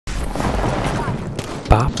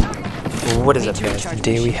Bop. What is up, guys?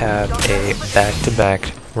 Today we have a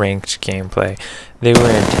back-to-back ranked gameplay. They were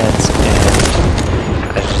intense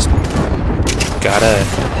and I just got a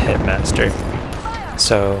hitmaster.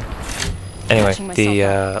 So anyway,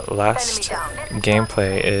 the last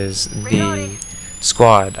gameplay is the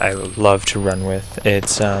squad I love to run with.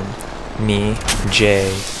 It's me,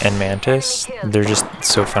 Jay, and Mantis. They're just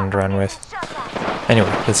so fun to run with.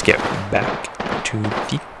 Anyway, let's get back to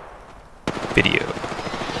the video.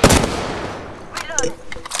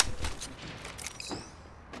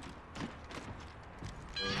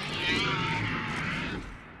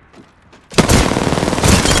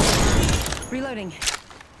 Reloading.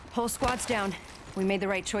 Whole squad's down. We made the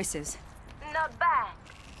right choices. Not bad.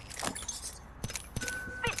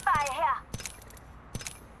 Spitfire here.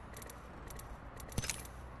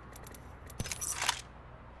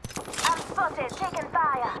 I'm spotted, taking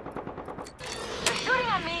fire. They're shooting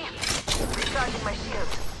at me. Recharging my shield.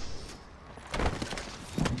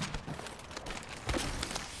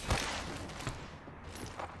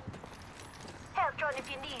 Health drone if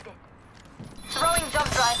you need it. Throwing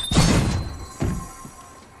jump drive.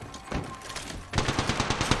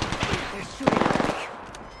 They're shooting at me.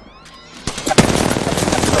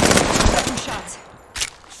 2 shots.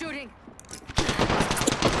 Shooting.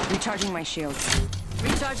 Recharging my shields.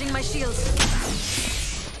 Recharging my shields.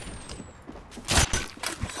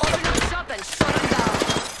 Open up shop and shut them down.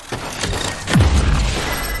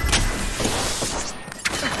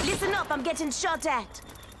 Listen up, I'm getting shot at.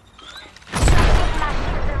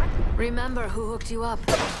 Remember who hooked you up.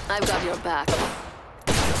 I've got your back.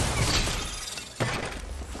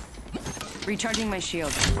 Recharging my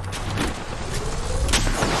shield.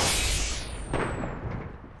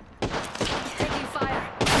 Taking fire.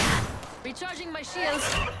 Recharging my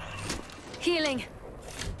shields. Healing.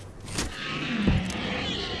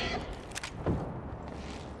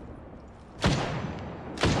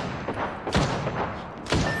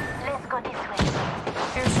 Let's go this way.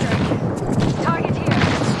 Airstrike. Target here.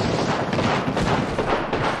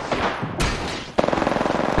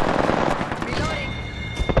 Reloading.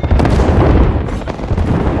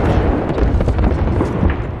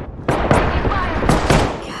 Taking fire.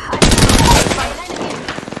 By an enemy.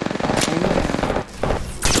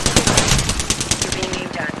 You're being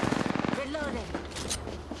aimed at. Reloading.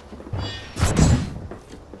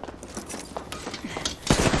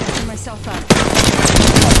 Picking myself up.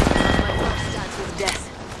 My first dance with death.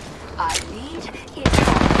 I lead, it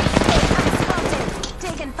falls. I'm spotted.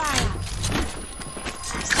 Taking fire.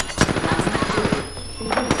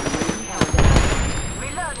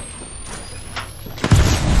 Reloading.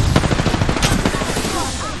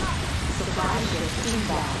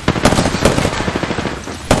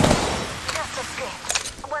 Just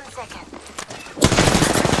escaped. 1 second.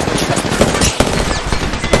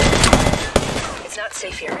 It's not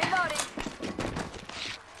safe here. Reloading.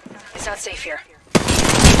 It's not safe here.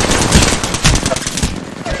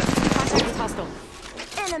 Contact with hostile.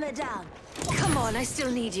 Enemy down. Come on, I still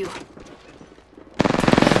need you.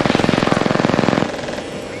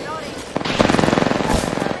 Reloading.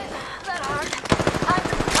 That hurt. I'm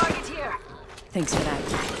the target here. Thanks for that.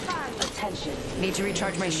 Attention. Need to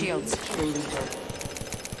recharge my shields. Reloading.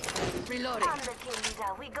 I'm the kill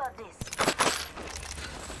leader. We got this.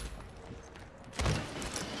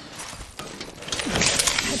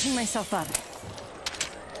 Catching myself up.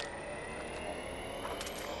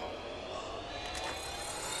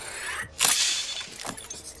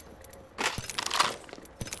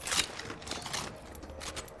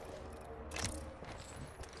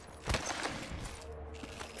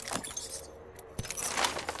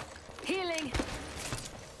 Healing.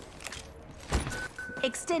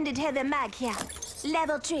 Extended heavy mag here.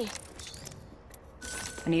 Level 3.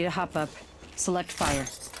 I need to hop up. Select fire.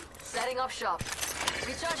 Setting up shop.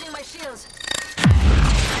 Recharging my shields.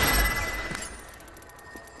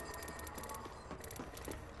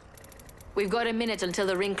 We've got a minute until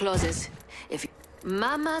the ring closes. If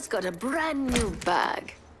Mama's got a brand new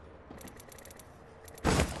bag.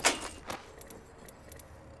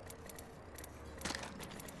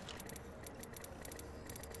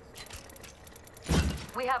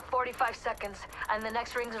 We have 45 seconds, and the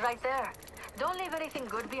next ring's right there. Don't leave anything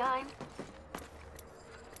good behind.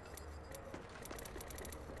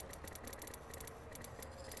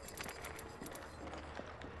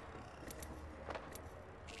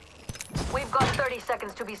 We've got 30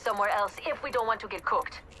 seconds to be somewhere else if we don't want to get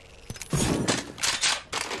cooked.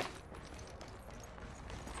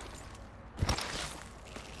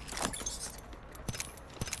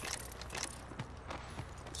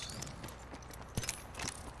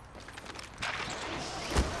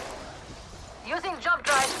 Using jump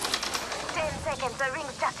drive. 10 seconds, the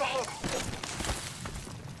ring's just ahead.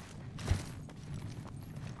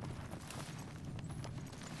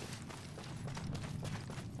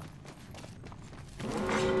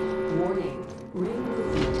 Warning. Ring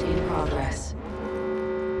movement in progress.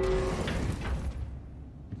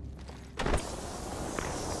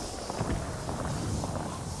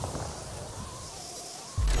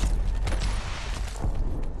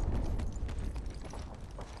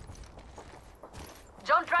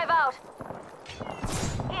 Jump drive out.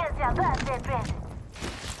 Here's your birthday present.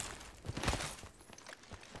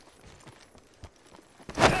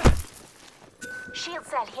 Shield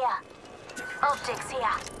cell here. Optics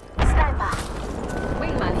here. Sniper.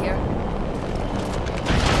 Wingman here.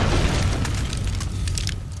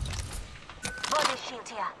 Body shield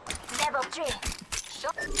here. Level 3.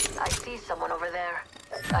 Sure. I see someone over there.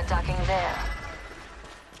 Attacking there.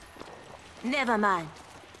 Never mind.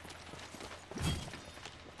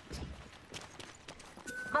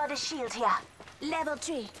 Body shield here. Level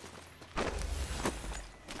 3.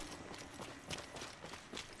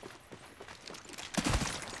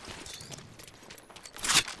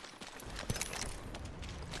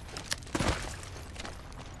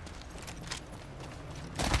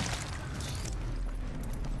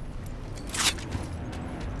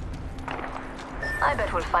 I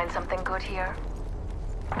bet we'll find something good here.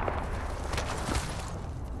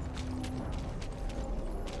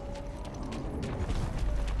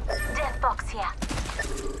 Death box here.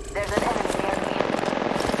 There's an enemy near me.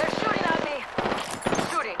 They're shooting at me.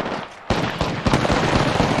 Shooting.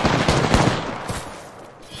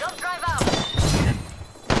 Jump drive out.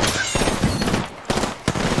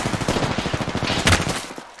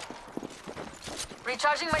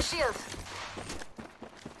 Recharging my shields.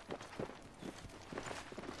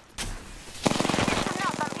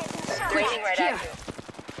 Here.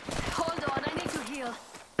 Hold on, I need to heal.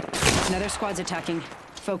 Another squad's attacking.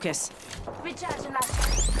 Focus. Recharging my...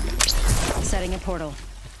 Setting a portal.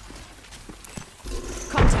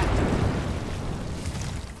 Contact.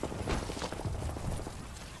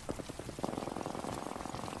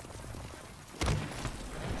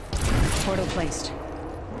 Portal placed.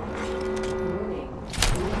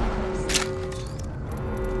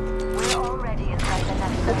 We're already inside the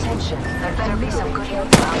next... Attention. There better be some good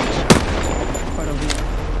news around. Portal here.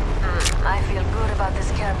 I feel good about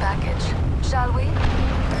this care package. Shall we?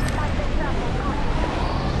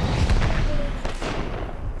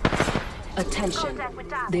 Attention.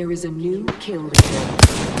 There is a new kill leader.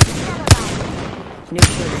 New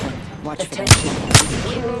kill. Watch for them. Attention.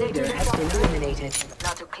 Kill leader has been eliminated.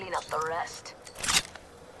 Now to clean up the rest.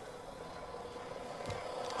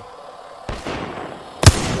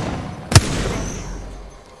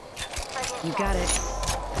 You got it.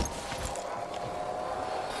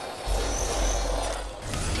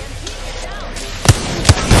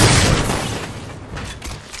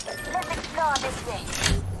 Let's explore this way.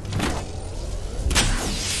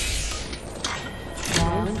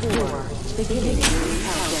 Round 4. Beginning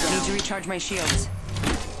countdown. Need to recharge my shields.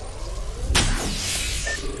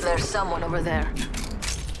 There's someone over there.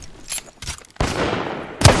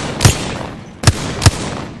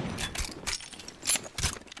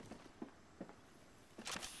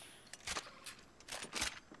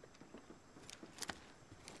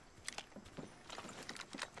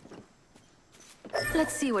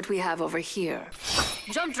 Let's see what we have over here.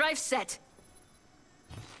 Jump drive set.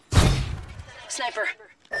 Sniper.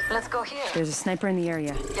 Let's go here. There's a sniper in the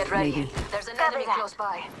area. Get ready. Maybe. There's an Copy enemy that. close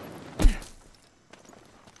by.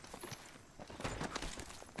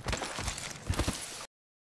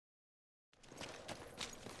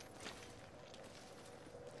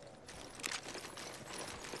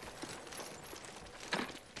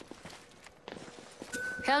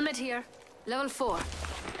 Helmet here. Level 4.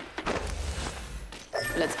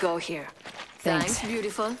 Let's go here. Thanks.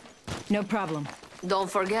 Beautiful. No problem.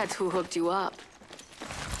 Don't forget who hooked you up.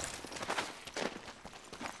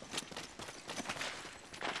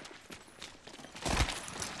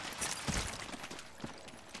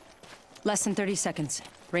 Less than 30 seconds.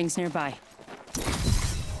 Rings nearby.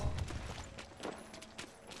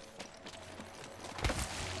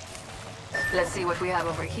 Let's see what we have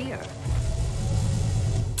over here.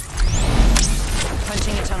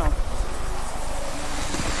 Punching a tunnel.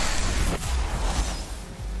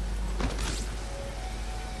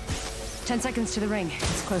 Ten seconds to the ring.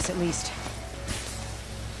 It's close at least.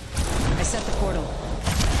 I set the portal.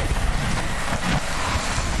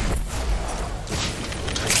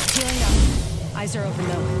 Healing up. Eyes are open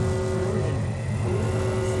though.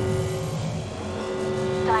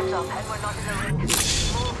 Time's up and we're not in the ring.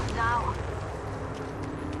 Move now.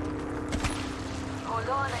 Hold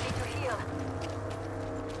on, I need to heal.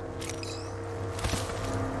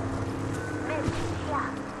 Miss, yeah.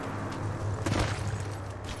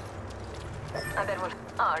 I bet we'll...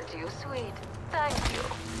 Aren't you sweet? Thank you.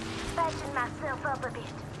 Patching myself up a bit.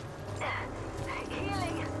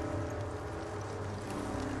 Healing.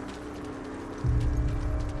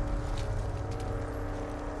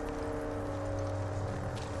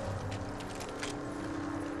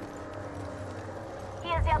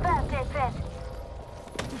 Here's your birthday present.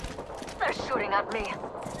 They're shooting at me.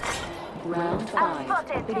 Round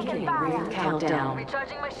 5. Beginning ring countdown.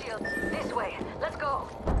 Recharging my shield. This way. Let's go.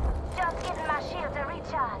 Just getting my shield to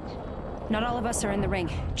recharge. Not all of us are in the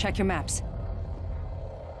ring. Check your maps.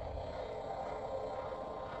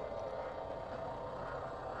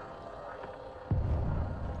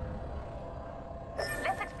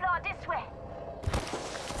 Let's explore this way.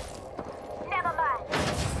 Never mind.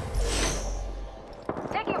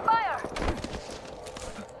 Taking fire.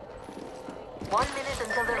 1 minute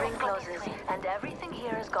until the ring closes, and everything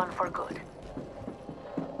here is gone for good.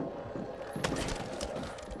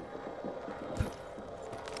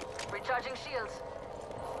 Recharging shields.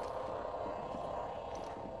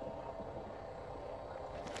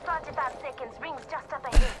 45 seconds. Ring's just up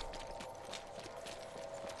ahead.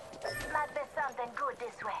 Might be something good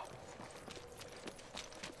this way.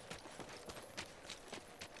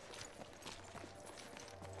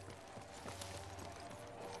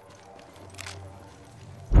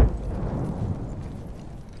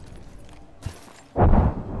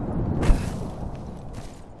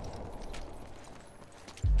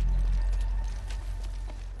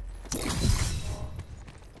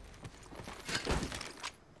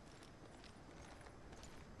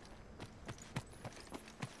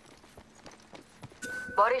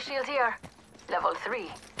 Body shield here. Level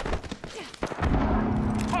 3.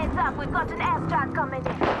 Heads up, we've got an airstrike coming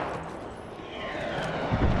in.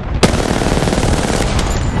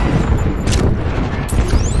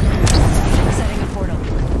 Setting a portal.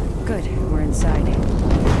 Good, we're inside.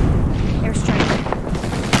 Airstrike.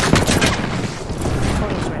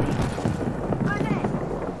 Portal's ready.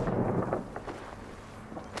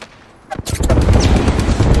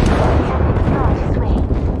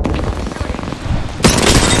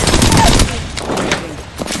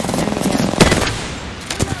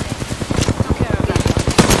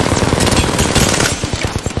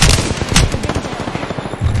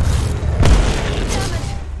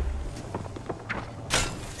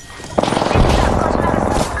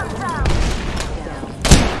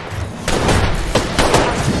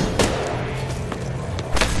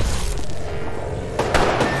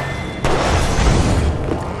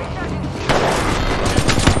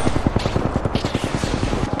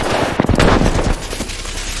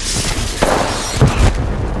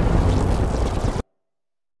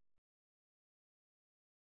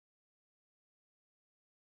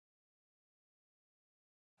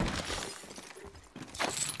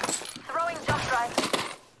 Throwing jump drive.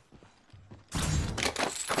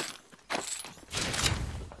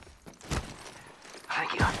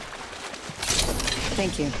 Thank you.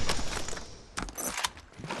 Thank you.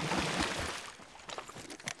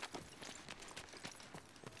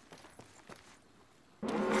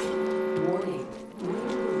 Warning.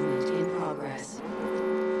 Movement in progress.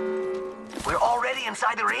 We're already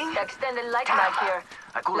inside the ring? Extended light mag here.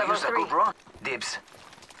 I could Level use a 3. good run. Dibs.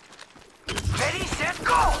 Ready, set,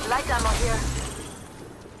 go! Light ammo here.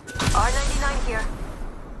 R99 here.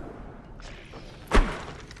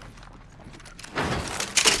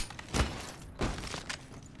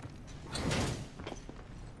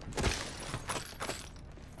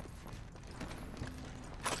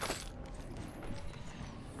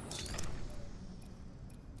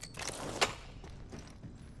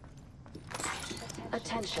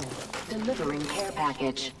 Attention. Delivering care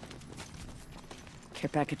package. Care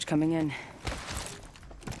package coming in.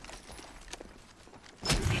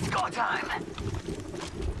 It's go time!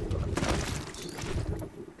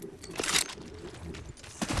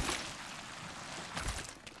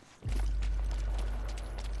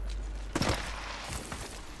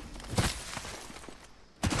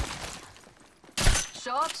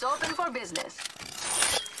 Shops open for business.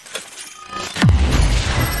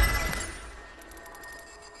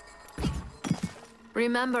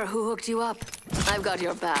 Remember who hooked you up. I've got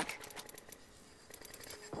your back.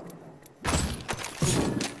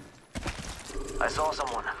 I saw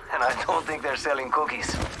someone, and I don't think they're selling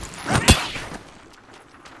cookies.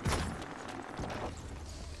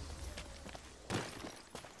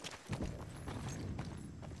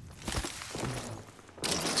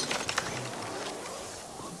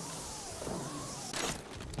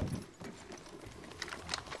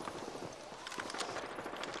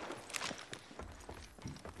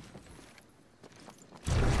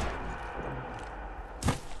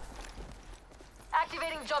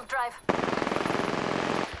 jump drive.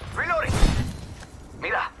 Reloading!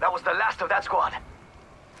 Mira, that was the last of that squad.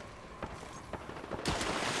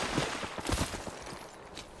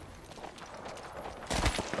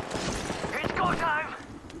 It's go time!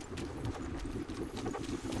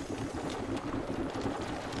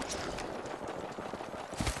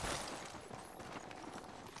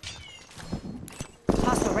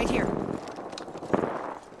 Hostile right here.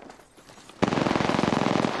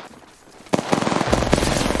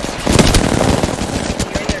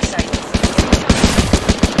 You're in their sight.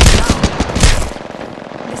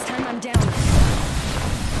 This time I'm down.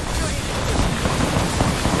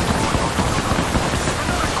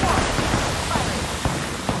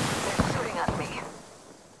 They're shooting at me.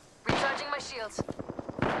 Recharging my shields.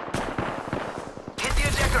 Hit the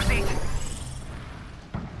ejector seat!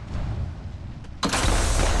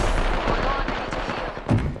 Hold on, I need to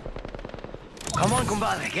heal. Come on,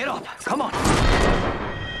 compadre, get up! Come on!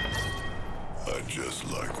 I just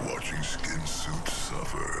like watching skin suits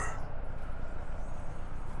suffer.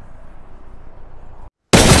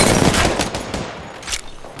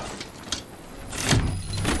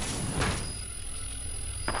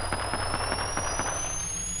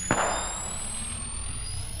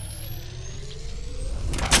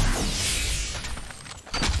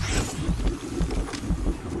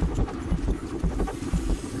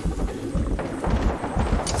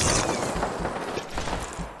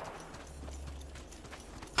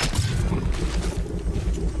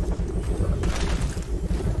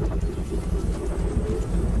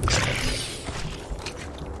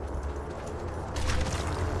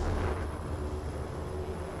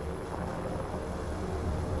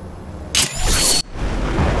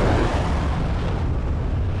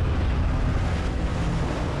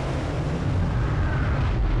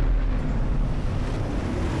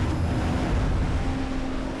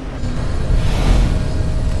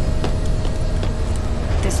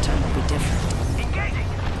 This time will be different. Engaging!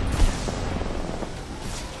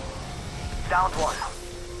 Downed one.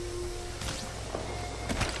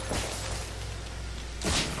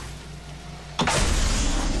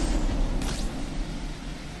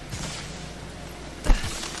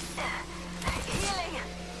 Healing.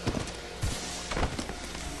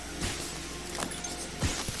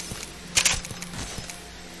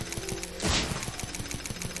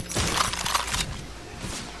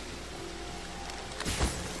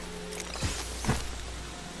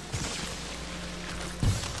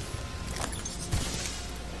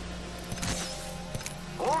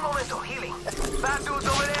 Un momento, healing. Bad dudes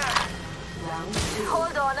over there! Round 2.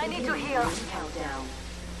 Hold on, I need to heal. Countdown.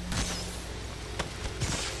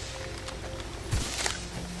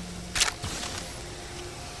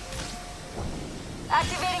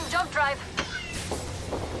 Activating jump drive.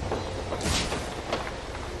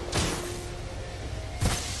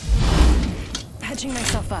 Patching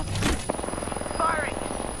myself up. Firing!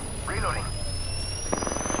 Reloading.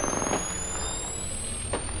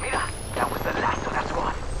 Mira, that was the last of that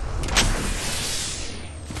squad.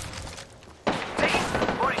 Team,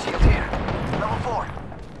 body shield here. Level 4.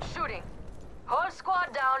 Shooting. Whole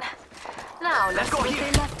squad down. Now Let's let's go see what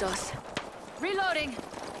here. they left us. Reloading.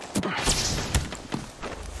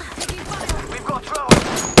 Taking fire. We've got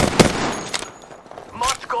drones.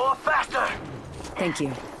 Must go faster. Thank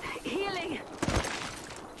you. Healing.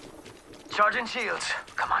 Charging shields.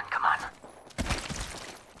 Come on, come on.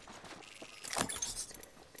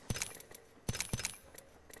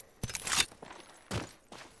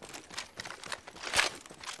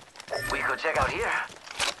 We could check out here.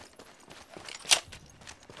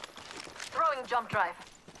 Throwing jump drive.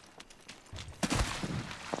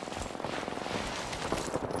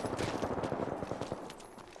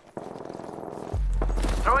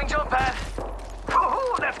 Throwing jump pad.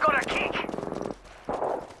 Woohoo, that's got a kick.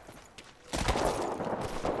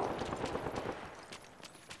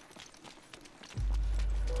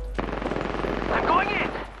 I'm going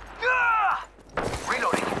in. Ah!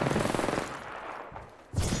 Reloading.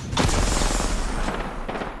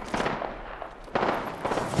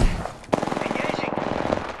 Engaging.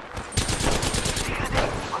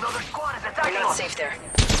 Another squad is attacking You're not us. safe there.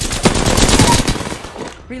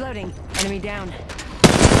 Reloading. Enemy down.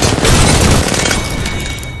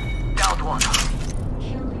 Downed one.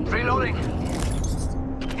 Reloading.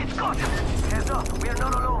 It's got him. Heads up, we are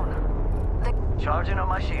not alone. Charging on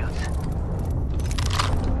my shields.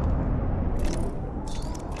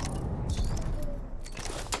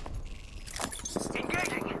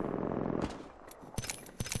 Engaging.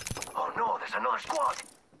 Oh no, there's another squad.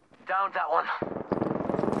 Downed that one.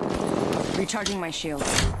 Recharging my shield.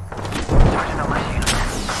 Charging on my shields.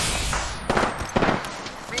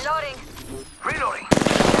 Reloading. Reloading.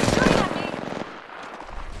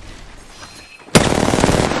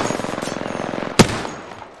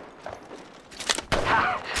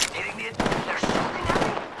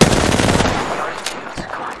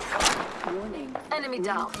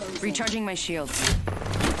 down. Recharging my shields.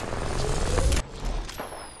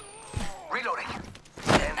 Reloading.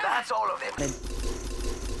 And that's all of them.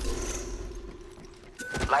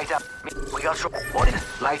 Light up. We got what is it?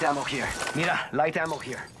 Light ammo here. Mira, light ammo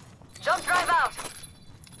here. Jump drive out.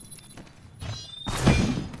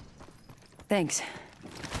 Thanks.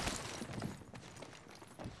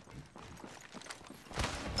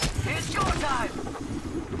 It's go time.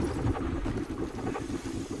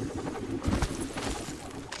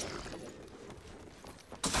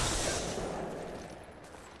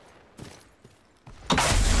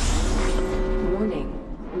 Warning.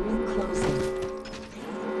 Ring closing.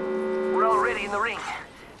 We're already in the ring.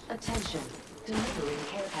 Attention. Delivering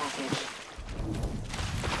care package.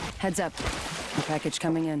 Heads up. The package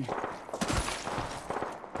coming in.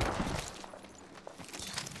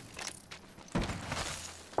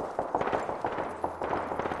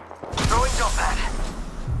 Throwing jump pad.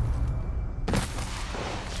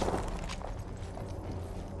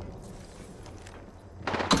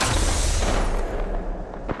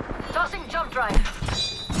 Tossing jump drive.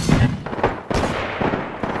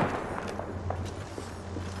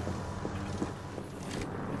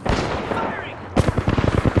 Firing.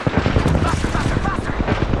 Faster, faster, faster.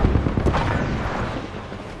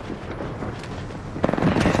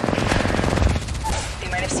 They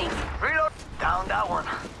might have seen me. Reload. Down that one.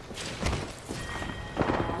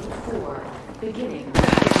 Round 4. Beginning.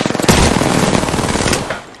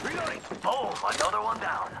 Reloading. Boom. Another one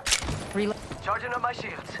down. Reload. Charging up my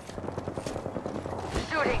shields.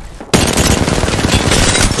 Shooting.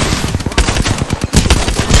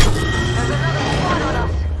 There's another squad on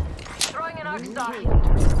us. Throwing an arc star.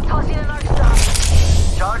 Tossing an arc star.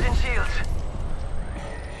 Charging shields.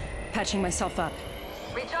 Patching myself up.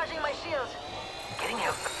 Recharging my shield. Getting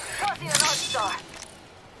you. Tossing an arc star.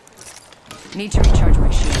 Need to recharge my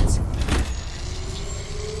shields.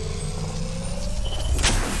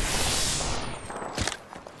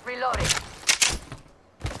 Reloading.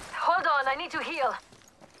 Hold on, I need to heal.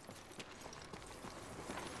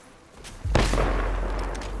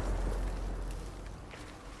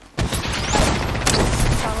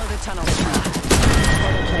 Follow the tunnel.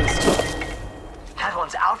 Portal placed. That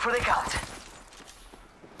one's out for the count.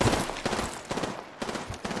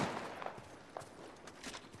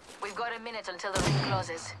 We've got a minute until the ring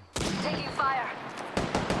closes. Taking fire.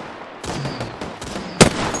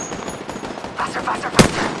 Faster, faster,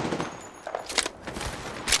 faster.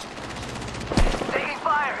 Taking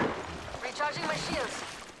fire. Recharging my shields.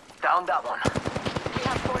 Down that one. We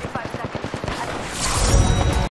have 4